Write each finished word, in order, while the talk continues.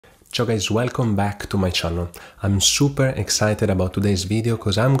Ciao guys, welcome back to my channel. I'm super excited about today's video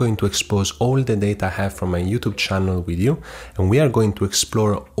because I'm going to expose all the data I have from my YouTube channel with you, and we are going to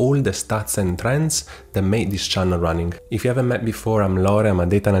explore all the stats and trends that made this channel running. If you haven't met before, I'm Lore, I'm a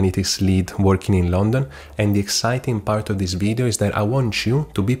data analytics lead working in London, and the exciting part of this video is that I want you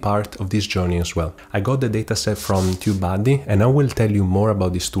to be part of this journey as well. I got the dataset from TubeBuddy and I will tell you more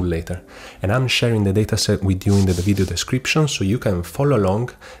about this tool later. And I'm sharing the dataset with you in the video description so you can follow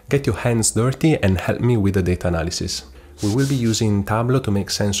along, get your hands dirty and help me with the data analysis. We will be using Tableau to make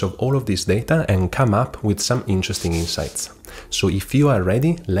sense of all of this data and come up with some interesting insights. So if you are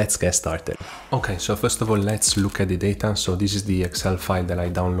ready, let's get started. Okay, so first of all, let's look at the data. So this is the Excel file that I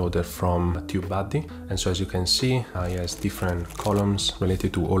downloaded from TubeBuddy. And so as you can see, it has different columns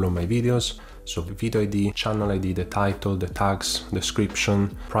related to all of my videos. So the video ID, channel ID, the title, the tags,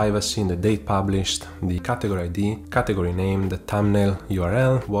 description, privacy, the date published, the category ID, category name, the thumbnail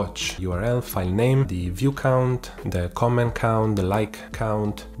URL, watch URL, file name, the view count, the comment count, the like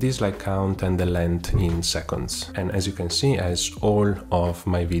count, dislike count, and the length in seconds. And as you can see, it has all of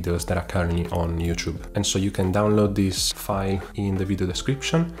my videos that are currently on YouTube. And so you can download this file in the video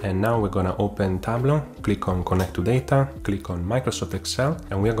description. And now we're gonna open Tableau, click on connect to data, click on Microsoft Excel,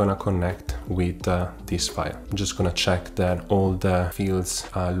 and we're gonna connect with this file. I'm just gonna check that all the fields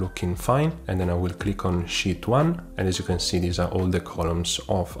are looking fine, and then I will click on sheet 1, and as you can see, these are all the columns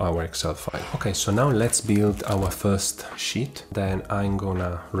of our Excel file. Okay, so now let's build our first sheet. Then I'm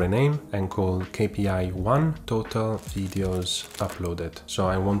gonna rename and call KPI 1 total videos uploaded. So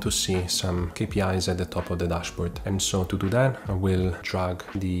I want to see some KPIs at the top of the dashboard, and so to do that I will drag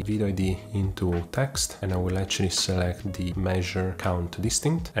the video ID into text, and I will actually select the measure count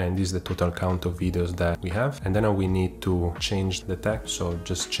distinct, and this is the total count of videos that we have. And then we need to change the text, so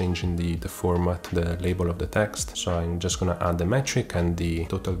just changing the format, the label of the text. So I'm just gonna add the metric and the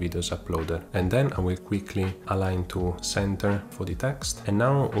total videos uploaded, and then I will quickly align to center for the text. And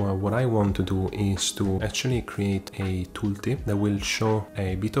now what I want to do is to actually create a tooltip that will show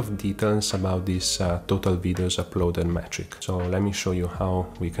a bit of details about this total videos uploaded metric. So let me show you how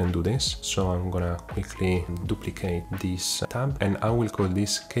we can do this. So I'm gonna quickly duplicate this tab, and I will call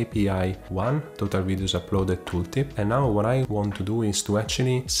this KPI 1 total videos uploaded tooltip. And now what I want to do is to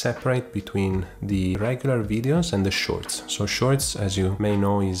actually separate between the regular videos and the shorts. So shorts, as you may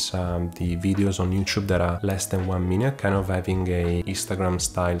know, is the videos on YouTube that are less than 1 minute, kind of having a Instagram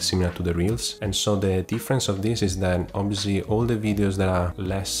style similar to the reels. And so the difference of this is that obviously all the videos that are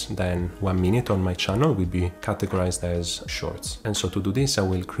less than 1 minute on my channel will be categorized as shorts. And so to do this, I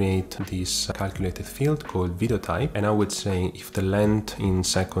will create this calculated field called video type, and I would say if the length in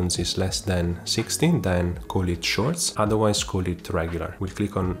seconds is less than 60, then call it shorts, otherwise call it regular. We'll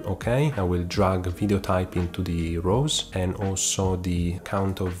click on OK. I will drag video type into the rows and also the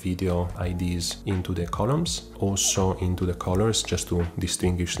count of video IDs into the columns, also into the colors, just to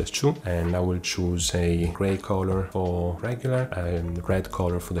distinguish the two. And I will choose a gray color for regular and red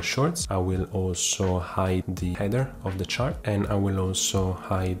color for the shorts. I will also hide the header of the chart, and I will also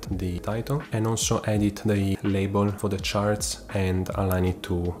hide the title, and also edit the label for the charts and align it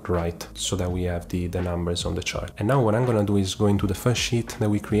to right so that we have the numbers on the chart. And now what I'm gonna do is go into the first sheet that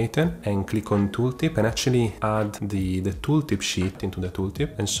we created and click on tooltip and actually add the tooltip sheet into the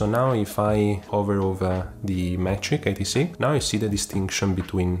tooltip. And so now if I hover over the metric 86, now you see the distinction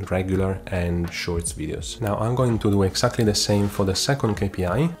between regular and shorts videos. Now I'm going to do exactly the same for the second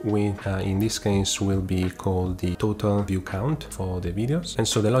KPI, which in this case will be called the total view count for the videos. And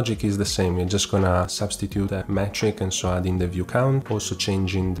so the logic is the same. We're just gonna substitute the metric, and so adding the view count, also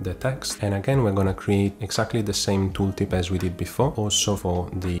changing the text. And again, we're gonna create exactly the same tooltip as we did before, also for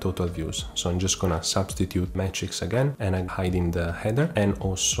the total views. So I'm just gonna substitute metrics again, and I'm hiding the header and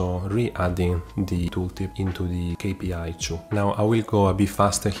also re-adding the tooltip into the KPI 2. Now I will go a bit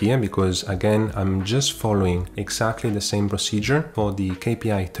faster here because again, I'm just following exactly the same procedure for the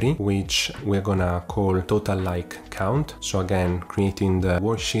KPI 3, which we're gonna call total like count. So again, creating the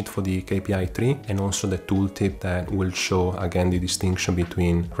worksheet for the KPI 3 and also the tooltip that will show again the distinction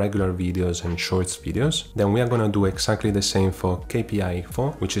between regular videos and shorts videos. Then we are going to do exactly the same for KPI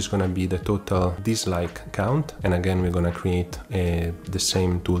 4, which is going to be the total dislike count, and again we're going to create the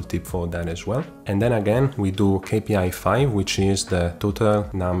same tooltip for that as well. And then again we do KPI 5, which is the total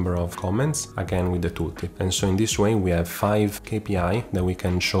number of comments, again with the tooltip. And so in this way we have 5 KPI that we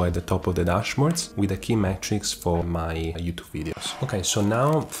can show at the top of the dashboards with the key metrics for my YouTube videos. Okay, so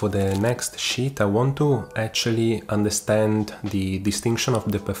now for the next sheet I want to actually understand the distinction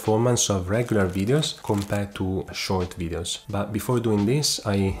of the performance performance of regular videos compared to short videos. But before doing this,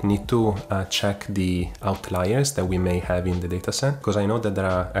 I need to check the outliers that we may have in the dataset, because I know that there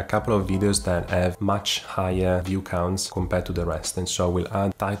are a couple of videos that have much higher view counts compared to the rest. And so I will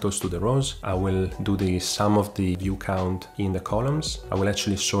add titles to the rows. I will do the sum of the view count in the columns. I will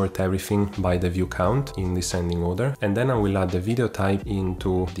actually sort everything by the view count in descending order. And then I will add the video type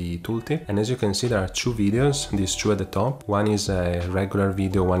into the tooltip. And as you can see, there are two videos, these two at the top. One is a regular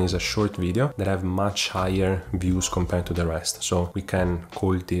video, one is a short video that have much higher views compared to the rest. So we can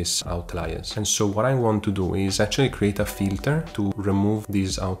call these outliers. And so what I want to do is actually create a filter to remove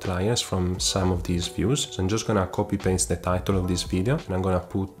these outliers from some of these views. So I'm just gonna copy paste the title of this video, and I'm gonna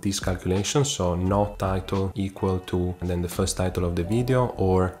put this calculation. So not title equal to, and then the first title of the video,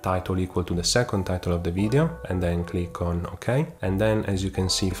 or title equal to the second title of the video, and then click on OK. And then as you can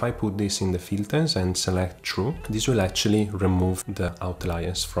see, if I put this in the filters and select true, this will actually remove the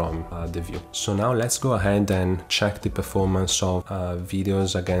outliers from the view. So now let's go ahead and check the performance of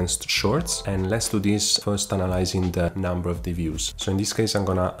videos against shorts, and let's do this first analyzing the number of the views. So in this case, I'm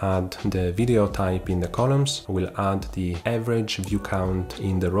gonna add the video type in the columns. I will add the average view count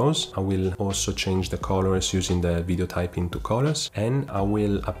in the rows. I will also change the colors using the video type into colors, and I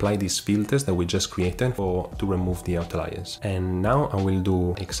will apply these filters that we just created to remove the outliers. And now I will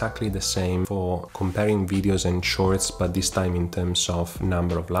do exactly the same for comparing videos and shorts, but this time in terms of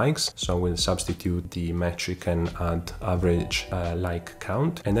number of likes. So I will substitute the metric and add average like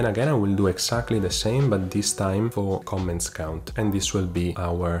count. And then again, I will do exactly the same, but this time for comments count. And this will be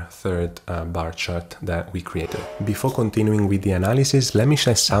our third bar chart that we created. Before continuing with the analysis, let me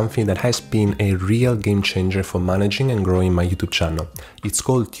share something that has been a real game changer for managing and growing my YouTube channel. It's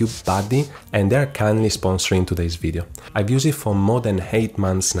called TubeBuddy, and they're kindly sponsoring today's video. I've used it for more than 8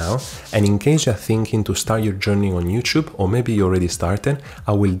 months now, and in case you're thinking to start your journey on YouTube, or maybe you already started,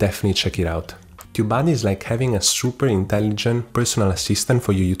 I will definitely check it out. TubeBuddy is like having a super intelligent personal assistant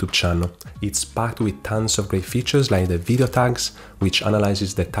for your YouTube channel. It's packed with tons of great features like the video tags, which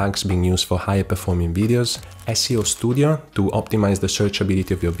analyzes the tags being used for higher performing videos, SEO Studio to optimize the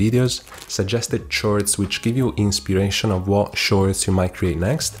searchability of your videos, suggested shorts which give you inspiration of what shorts you might create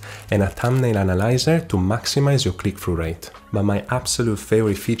next, and a thumbnail analyzer to maximize your click-through rate. But my absolute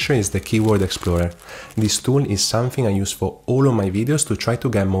favorite feature is the Keyword Explorer. This tool is something I use for all of my videos to try to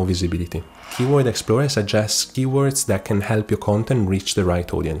get more visibility. Keyword Explorer suggests keywords that can help your content reach the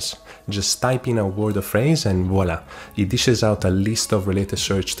right audience. Just type in a word or phrase and voila, it dishes out a list of related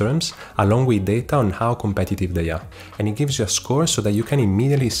search terms along with data on how competitive they are. And it gives you a score so that you can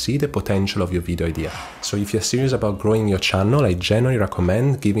immediately see the potential of your video idea. So if you're serious about growing your channel, I generally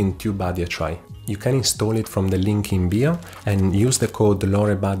recommend giving TubeBuddy a try. You can install it from the link in bio and use the code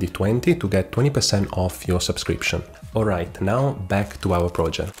loresowhat20 to get 20% off your subscription. Alright, now back to our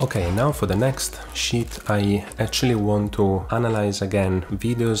project. Okay, now for the next sheet, I actually want to analyze again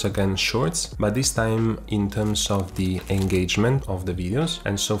videos against shorts, but this time in terms of the engagement of the videos.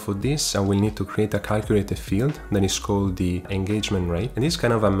 And so for this, I will need to create a calculated field that is called the engagement rate. And this is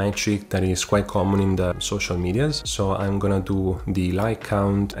kind of a metric that is quite common in the social medias. So I'm gonna do the like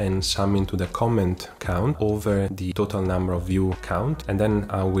count and sum into the comment count over the total number of view count. And then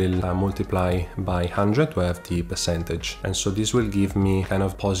I will multiply by 100 to have the percentage. And so this will give me kind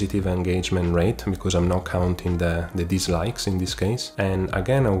of positive engagement rate because I'm not counting the dislikes in this case. And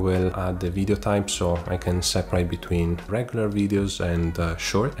again, I will add the video type so I can separate between regular videos and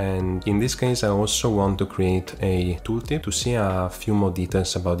short. And in this case, I also want to create a tooltip to see a few more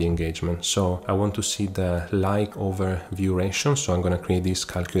details about the engagement. So I want to see the like over view ratio. So I'm going to create these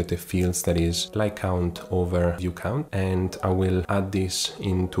calculated fields that is like count over view count. And I will add this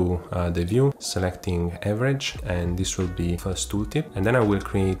into the view, selecting average, and this will be first tooltip. And then I will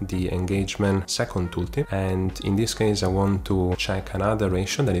create the engagement second tooltip. And in this case, I want to check another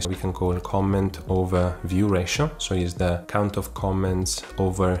ratio that is we can call comment over view ratio. So it's the count of comments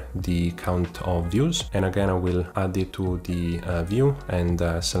over the count of views. And again, I will add it to the view and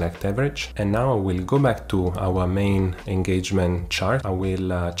select average. And now I will go back to our main engagement chart. I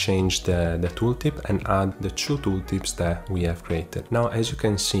will change the tooltip and add the two tooltips that we have created. Now, as you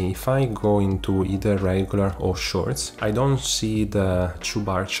can see, if I go into either regular or shorts, I don't see the two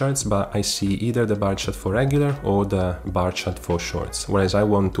bar charts, but I see either the bar chart for regular or the bar chart for shorts, whereas I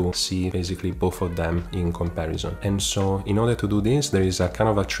want to see basically both of them in comparison. And so in order to do this, there is a kind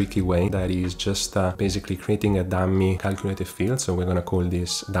of a tricky way that is just basically creating a dummy calculated field. So we're going to call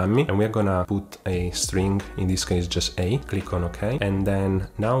this dummy, and we're going to put a string, in this case just a, click on OK. And then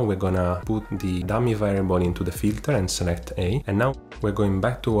now we're going to put put the dummy variable into the filter and select A. And now we're going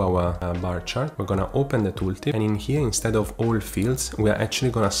back to our bar chart. We're gonna open the tooltip, and in here, instead of all fields, we are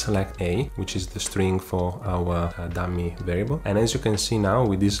actually gonna select A, which is the string for our dummy variable. And as you can see now,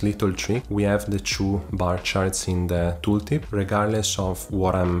 with this little trick, we have the two bar charts in the tooltip, regardless of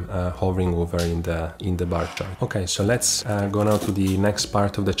what I'm hovering over in the bar chart. Okay, so let's go now to the next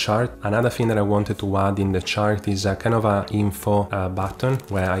part of the chart. Another thing that I wanted to add in the chart is a kind of an info button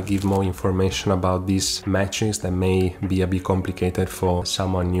where I give more information about these metrics that may be a bit complicated for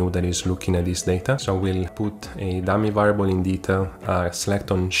someone new that is looking at this data. So I will put a dummy variable in detail,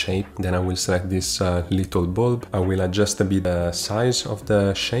 select on shape, then I will select this little bulb. I will adjust a bit the size of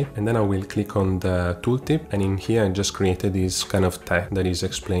the shape, and then I will click on the tooltip, and in here I just created this kind of tag that is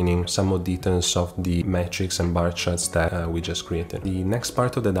explaining some more details of the metrics and bar charts that we just created. The next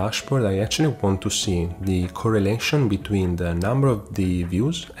part of the dashboard, I actually want to see the correlation between the number of the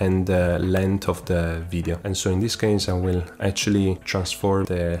views and the length of the video. And so in this case, I will actually transform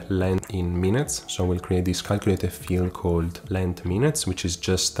the length in minutes. So I will create this calculated field called length minutes, which is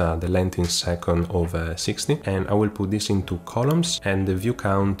just the length in second over 60. And I will put this into columns and the view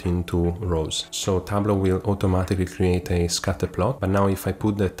count into rows. So Tableau will automatically create a scatter plot. But now if I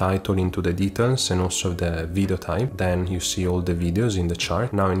put the title into the details and also the video type, then you see all the videos in the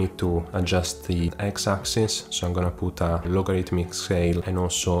chart. Now I need to adjust the x-axis. So I'm gonna put a logarithmic scale and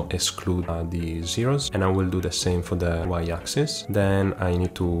also exclude the zeros. And I will do the same for the y-axis. Then I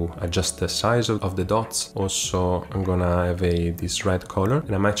need to adjust the size of the dots. Also, I'm gonna have this red color,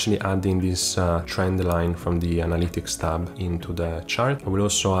 and I'm actually adding this trend line from the analytics tab into the chart. I will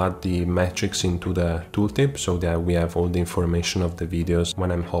also add the metrics into the tooltip so that we have all the information of the videos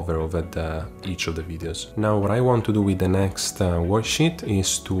when I'm hover over each of the videos. Now, what I want to do with the next worksheet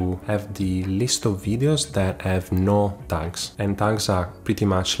is to have the list of videos that have no tags, and tags are pretty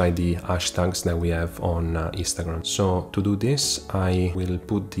much like the hashtags that we have on Instagram. So to do this, I will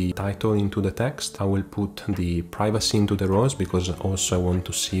put the title into the text. I will put the privacy into the rows because also I want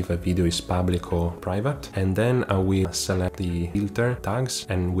to see if a video is public or private. And then I will select the filter tags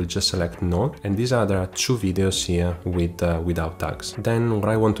and we'll just select no. And there are two videos here with without tags. Then what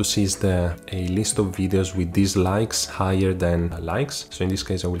I want to see is a list of videos with dislikes higher than likes. So in this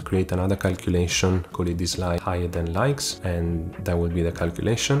case, I will create another calculation, call it dislike higher than likes, and that will be the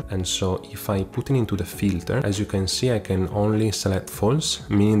calculation. And so if I put it into the filter, as you can see, I can only select false,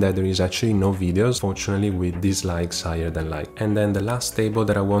 meaning that there is actually no videos, fortunately, with dislikes higher than like. And then the last table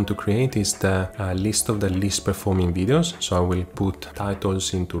that I want to create is the list of the least performing videos. So I will put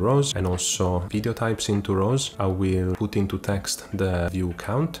titles into rows and also video types into rows. I will put into text the view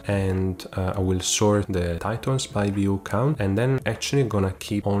count, and I will sort the titles by view count, and then actually gonna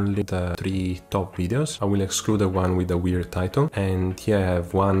keep only the 3 top videos. I will exclude the one with the weird title, and here I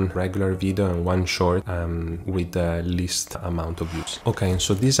have one regular video and one short with the least amount of views. Okay,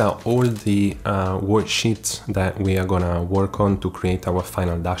 so these are all the worksheets that we are gonna work on to create our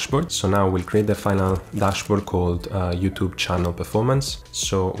final dashboard. So now we'll create the final dashboard called YouTube channel performance.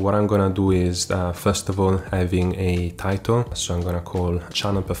 So what I'm gonna do is first of all having a title. So I'm gonna call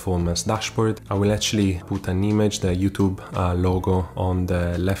channel performance dashboard. I will actually put an image, the YouTube logo on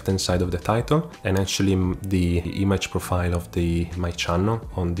the left hand side of the title, and actually the image profile of my channel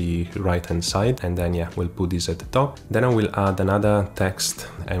on the right hand side. And then yeah, we'll put this at the top. Then I will add another text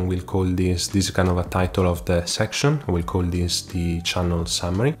and we'll call this is kind of a title of the section. I will call this the channel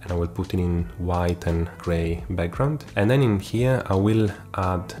summary, and I will put it in white and gray background. And then in here I will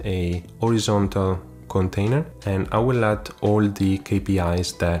add a horizontal container, and I will add all the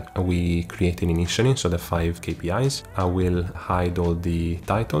KPIs that we created initially, so the 5 KPIs. I will hide all the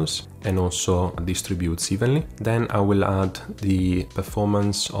titles and also distributes evenly. Then I will add the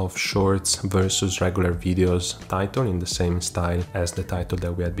performance of shorts versus regular videos title in the same style as the title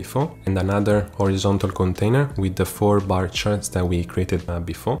that we had before, and another horizontal container with the 4 bar charts that we created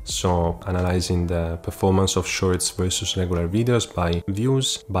before. So analyzing the performance of shorts versus regular videos by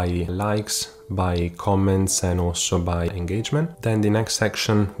views, by likes, by comments, and also by engagement. Then the next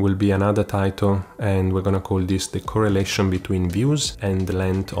section will be another title, and we're gonna call this the correlation between views and the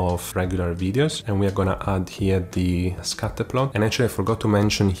length of regular videos, and we are gonna add here the scatter plot. And actually I forgot to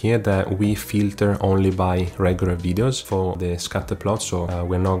mention here that we filter only by regular videos for the scatter plot, so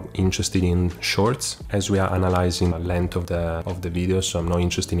we're not interested in shorts as we are analyzing the length of the videos, so I'm not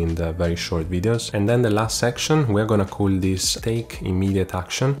interested in the very short videos. And then the last section, we're gonna call this take immediate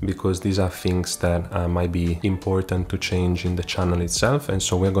action, because these are things that might be important to change in the channel itself. And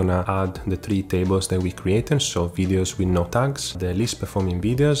so we're gonna add the 3 tables that we created. So videos with no tags, the least performing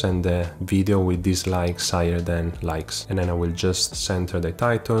videos, and the video with dislikes higher than likes. And then I will just center the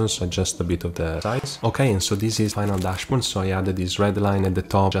titles, adjust a bit of the size. Okay, and so this is final dashboard. So I added this red line at the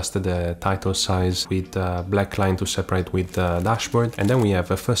top, adjusted the title size with the black line to separate with the dashboard. And then we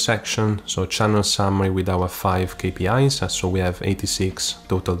have a first section, so channel summary with our 5 KPIs. So we have 86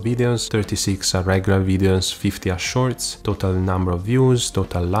 total videos, 36 are regular videos, 50 are shorts, total number of views,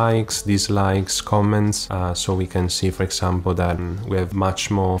 total likes, dislikes, comments. So we can see, for example, that we have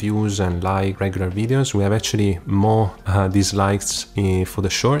much more views and like regular videos. We have actually more dislikes for the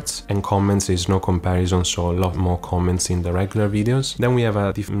shorts, and comments is no comparison, so a lot more comments in the regular videos. Then we have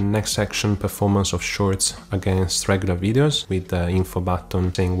a next section, performance of shorts against regular videos, with the info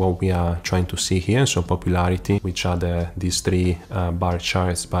button saying what we are trying to see here. So popularity, which are these 3 bar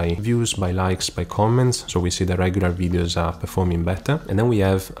charts by views, by likes, by comments. So we see the regular videos are performing better. And then we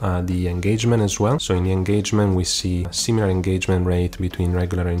have the engagement as well. So in the engagement we see a similar engagement rate between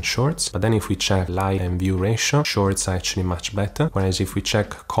regular and shorts, but then if we check like and view ratio, shorts are actually much better, whereas if we check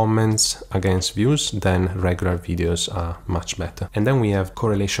comments against views, then regular videos are much better. And then we have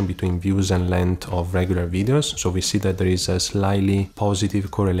correlation between views and length of regular videos. So we see that there is a slightly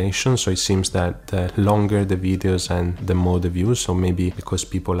positive correlation. So it seems that the longer the videos and the more the views. So maybe because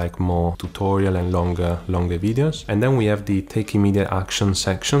people like more tutorial and longer videos. And then we have the take immediate action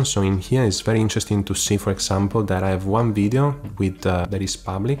section. So in here it's very interesting to see, for example, that I have one video with that is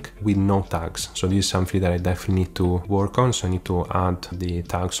public with no tags. So this is something that I definitely need to work on. So I need to add the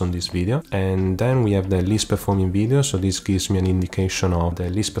tags on this video. And then we have the least performing videos. So this gives me an indication of the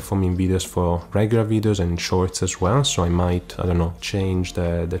least performing videos for regular videos and shorts as well. So I might, I don't know, change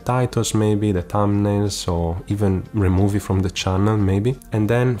the titles, maybe the thumbnails, or even remove it from the channel maybe. And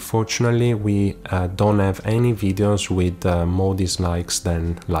then fortunately we don't have any videos with more dislikes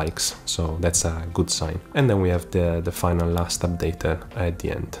than likes. So that's a good sign. And then we have the final last updated at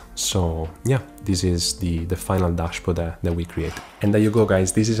the end. So yeah, this is the final dashboard that we create. And there you go,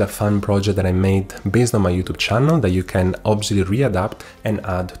 guys. This is a fun project that I made based on my YouTube channel that you can obviously readapt and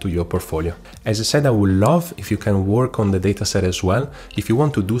add to your portfolio. As I said, I would love if you can work on the dataset as well, if you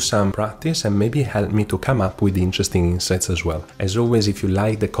want to do some practice and maybe help me to come up with interesting insights as well. As always, if you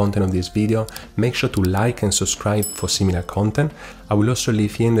like the content of this video, make sure to like and subscribe for similar content. I will also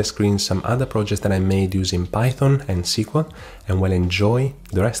leave here in the screen some other projects that I made using Python and SQL, and will enjoy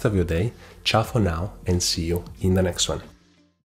the rest of your day. Ciao for now, and see you in the next one.